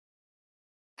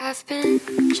I've been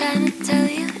trying to tell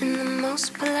you in the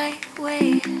most polite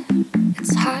way.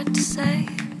 It's hard to say,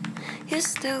 you're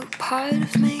still part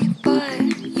of me,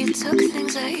 but you took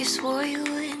things that you swore you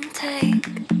wouldn't take.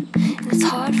 And it's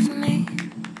hard for me,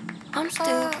 I'm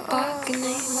still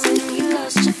bargaining. When you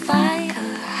lost your fire,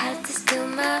 I had to steal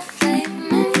my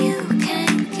flame. And you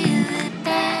can't give it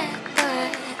back,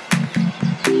 but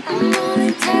I'm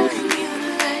only telling you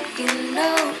to let you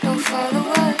know. Don't follow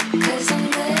up, 'cause I'm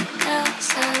good now.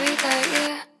 Sorry that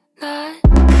you're not.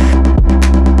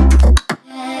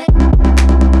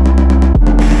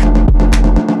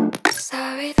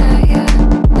 Sorry that you're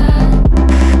not.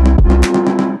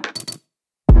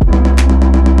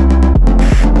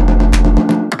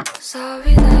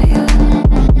 Sorry that you're.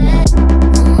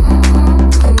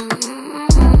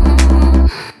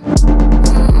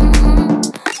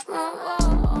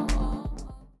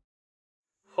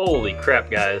 Holy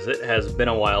crap, guys, it has been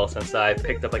a while since I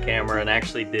picked up a camera and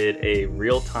actually did a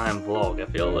real-time vlog. I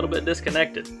feel a little bit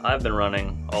disconnected. I've been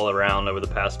running all around over the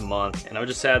past month, and I've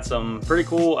just had some pretty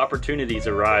cool opportunities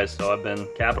arise, so I've been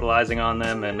capitalizing on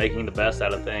them and making the best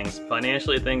out of things.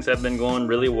 Financially, things have been going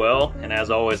really well, and as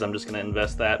always, I'm just gonna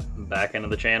invest that back into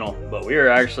the channel. But we are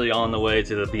actually on the way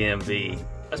to the BMV.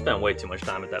 I spent way too much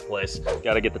time at that place.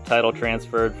 Got to get the title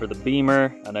transferred for the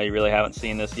Beamer. I know you really haven't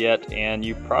seen this yet, and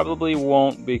you probably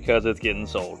won't because it's getting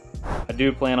sold. I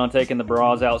do plan on taking the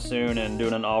bras out soon and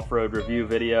doing an off-road review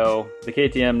video. The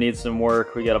KTM needs some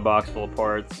work. We got a box full of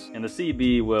parts, and the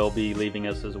CB will be leaving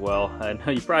us as well. I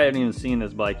know you probably haven't even seen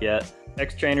this bike yet.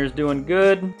 X-Trainer's doing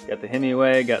good. Got the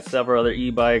Hemiway, got several other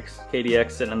e-bikes,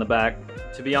 KDX sitting in the back.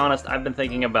 To be honest, I've been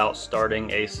thinking about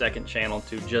starting a second channel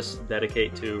to just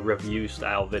dedicate to review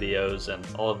style videos and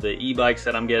all of the e-bikes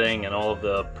that I'm getting and all of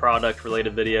the product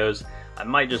related videos. I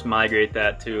might just migrate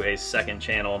that to a second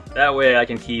channel. That way I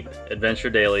can keep Adventure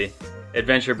Daily,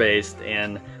 adventure based,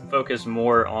 and focus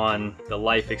more on the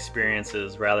life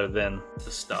experiences rather than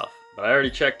the stuff. But I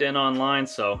already checked in online,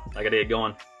 so I gotta get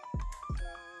going.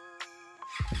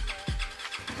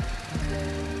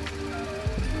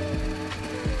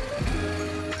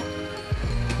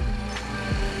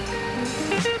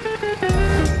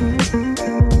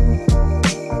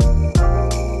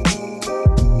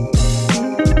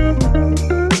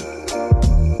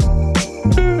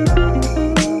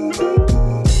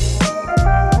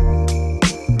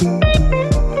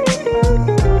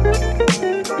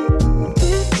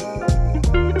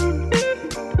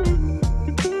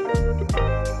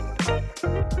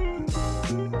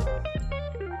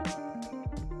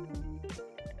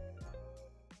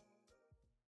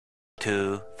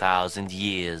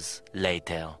 Years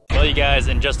later. Well, you guys,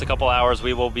 in just a couple hours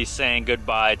we will be saying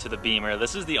goodbye to the Beamer.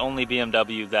 This is the only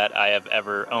BMW that I have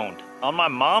ever owned. On my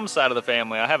mom's side of the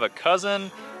family, I have a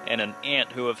cousin and an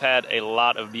aunt who have had a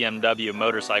lot of BMW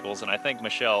motorcycles, and I think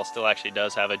Michelle still actually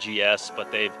does have a GS,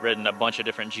 but they've ridden a bunch of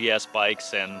different GS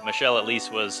bikes, and Michelle at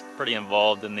least was pretty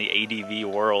involved in the ADV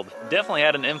world. Definitely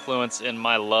had an influence in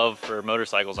my love for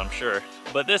motorcycles, I'm sure.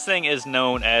 But this thing is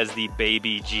known as the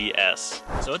Baby GS.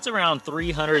 So it's around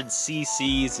 300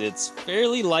 cc's, it's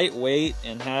fairly lightweight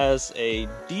and has a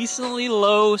decently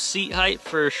low seat height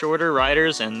for shorter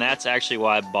riders, and that's actually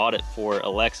why I bought it for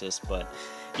Alexis, but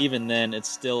even then, it's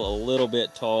still a little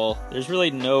bit tall. There's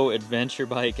really no adventure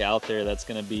bike out there that's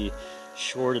gonna be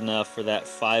short enough for that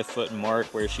 5-foot mark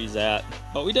where she's at.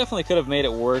 But we definitely could have made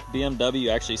it work.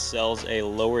 BMW actually sells a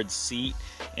lowered seat,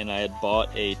 and I had bought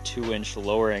a 2-inch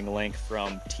lowering link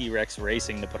from T-Rex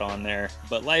Racing to put on there.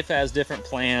 But life has different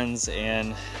plans,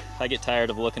 and I get tired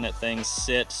of looking at things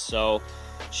sit, so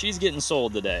she's getting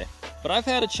sold today. But I've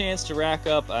had a chance to rack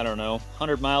up, I don't know,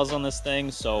 100 miles on this thing,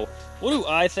 so what do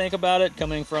I think about it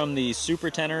coming from the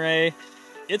Super Tenere?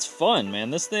 It's fun,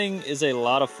 man. This thing is a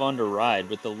lot of fun to ride.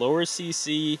 With the lower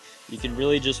CC, you can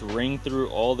really just ring through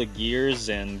all the gears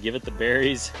and give it the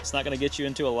berries. It's not gonna get you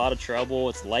into a lot of trouble.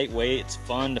 It's lightweight, it's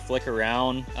fun to flick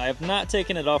around. I have not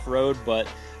taken it off-road, but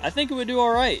I think it would do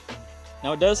all right.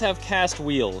 Now, it does have cast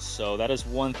wheels, so that is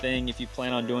one thing. If you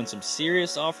plan on doing some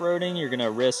serious off-roading, you're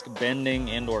gonna risk bending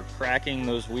and or cracking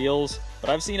those wheels. But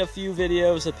I've seen a few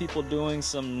videos of people doing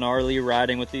some gnarly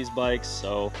riding with these bikes,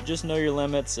 so just know your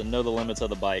limits and know the limits of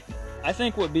the bike. I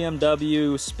think what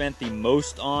BMW spent the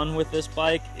most on with this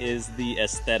bike is the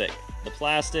aesthetic. The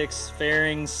plastics,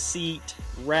 fairings, seat,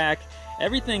 rack,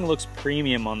 everything looks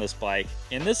premium on this bike.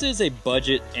 And this is a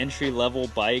budget entry-level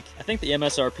bike. I think the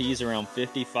MSRP is around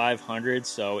 $5,500,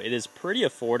 so it is pretty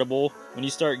affordable. When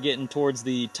you start getting towards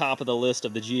the top of the list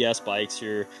of the GS bikes,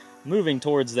 you're moving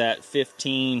towards that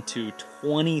 $15,000 to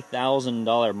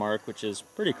 $20,000 mark, which is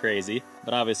pretty crazy.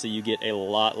 But obviously you get a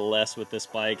lot less with this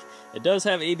bike. It does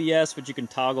have ABS, which you can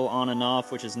toggle on and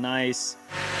off, which is nice.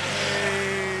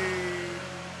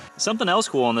 Something else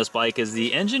cool on this bike is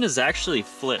the engine is actually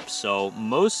flipped. So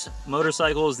most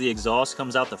motorcycles, the exhaust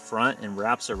comes out the front and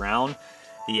wraps around.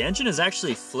 The engine is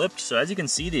actually flipped, so as you can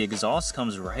see, the exhaust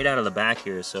comes right out of the back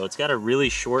here, so it's got a really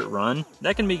short run.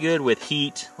 That can be good with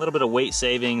heat, a little bit of weight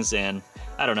savings, and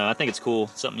I don't know, I think it's cool,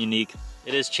 something unique.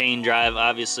 It is chain drive,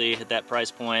 obviously, at that price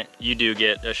point. You do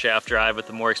get a shaft drive with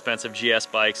the more expensive GS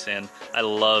bikes, and I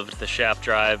loved the shaft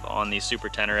drive on the Super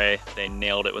Tenere. They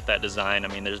nailed it with that design. I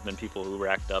mean, there's been people who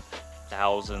racked up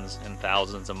thousands and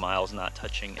thousands of miles not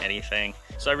touching anything.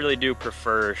 So I really do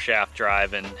prefer shaft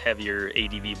drive and heavier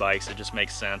ADV bikes. It just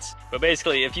makes sense. But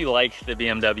basically, if you like the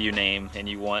BMW name and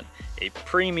you want a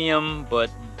premium but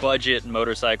budget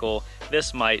motorcycle,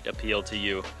 this might appeal to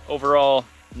you. Overall,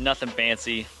 nothing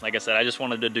fancy. Like I said, I just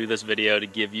wanted to do this video to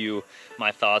give you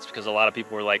my thoughts because a lot of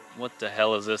people were like, what the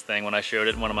hell is this thing, when I showed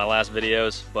it in one of my last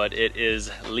videos. But it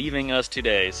is leaving us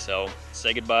today, so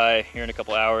say goodbye. Here in a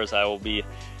couple hours I will be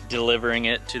delivering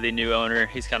it to the new owner.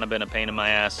 He's kind of been a pain in my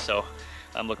ass, so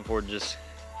I'm looking forward to just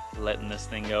letting this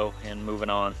thing go and moving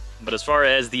on. But as far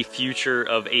as the future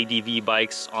of ADV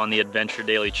bikes on the Adventure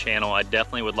Daily channel, I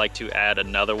definitely would like to add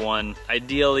another one.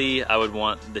 Ideally, I would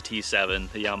want the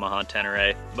T7, the Yamaha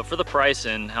Tenere. But for the price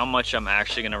and how much I'm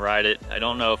actually gonna ride it, I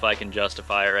don't know if I can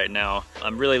justify it right now.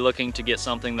 I'm really looking to get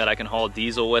something that I can haul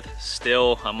diesel with.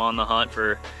 Still, I'm on the hunt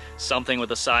for something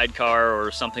with a sidecar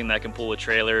or something that can pull a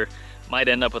trailer. Might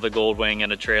end up with a Goldwing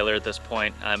and a trailer at this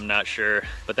point, I'm not sure.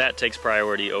 But that takes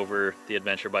priority over the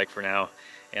adventure bike for now.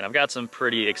 And I've got some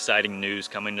pretty exciting news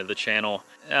coming to the channel.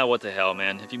 What the hell,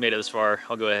 man. If you made it this far,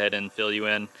 I'll go ahead and fill you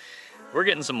in. We're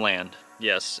getting some land.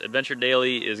 Yes, Adventure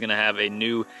Daily is gonna have a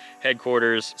new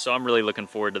headquarters, so I'm really looking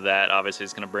forward to that. Obviously,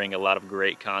 it's gonna bring a lot of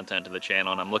great content to the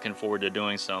channel, and I'm looking forward to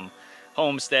doing some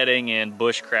homesteading and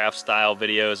bushcraft style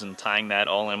videos and tying that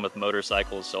all in with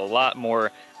motorcycles. So a lot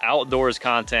more outdoors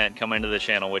content coming to the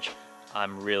channel, which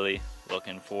I'm really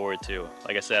looking forward to.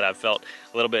 Like I said, I've felt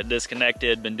a little bit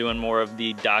disconnected, been doing more of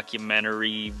the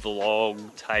documentary vlog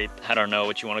type, I don't know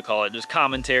what you want to call it, just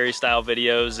commentary style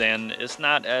videos, and it's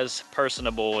not as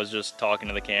personable as just talking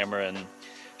to the camera and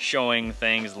showing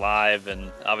things live.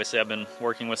 And obviously I've been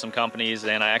working with some companies,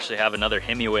 and I actually have another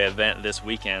Hemiway event this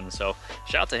weekend, so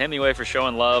shout out to Hemiway for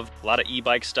showing love. A lot of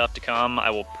e-bike stuff to come. I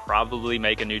will probably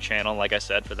make a new channel, like I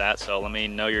said, for that, so let me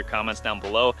know your comments down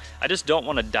below. I just don't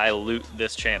want to dilute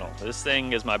this channel. This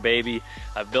thing is my baby.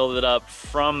 I've built it up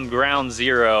from ground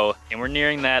zero, and we're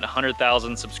nearing that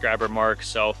 100,000 subscriber mark,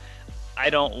 so I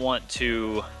don't want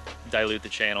to dilute the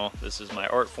channel. This is my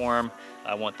art form.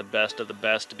 I want the best of the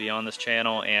best to be on this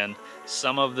channel, and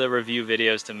some of the review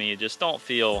videos to me just don't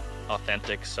feel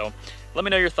authentic. So let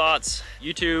me know your thoughts.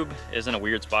 YouTube is in a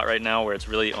weird spot right now where it's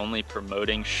really only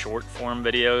promoting short form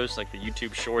videos, like the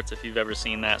YouTube Shorts, if you've ever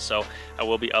seen that. So I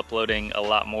will be uploading a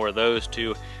lot more of those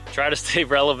to try to stay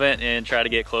relevant and try to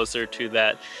get closer to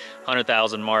that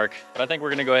 100,000 mark. But I think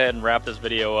we're gonna go ahead and wrap this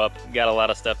video up. Got a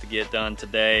lot of stuff to get done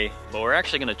today, but we're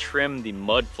actually gonna trim the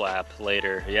mud flap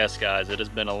later. Yes, guys, it has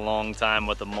been a long time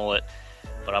with the mullet,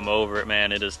 but I'm over it,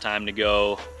 man. It is time to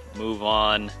go, move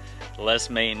on, less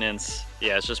maintenance.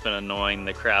 Yeah, it's just been annoying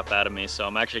the crap out of me. So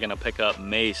I'm actually gonna pick up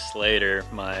Mace later,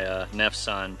 my neph's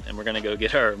son, and we're gonna go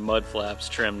get our mud flaps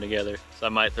trimmed together. So I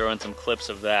might throw in some clips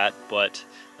of that, but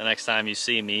the next time you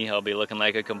see me, I'll be looking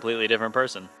like a completely different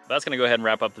person. But that's gonna go ahead and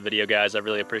wrap up the video, guys. I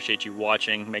really appreciate you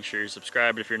watching. Make sure you're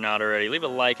subscribed if you're not already. Leave a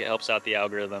like, it helps out the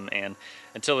algorithm. And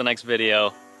until the next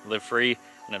video, live free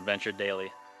and adventure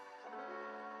daily.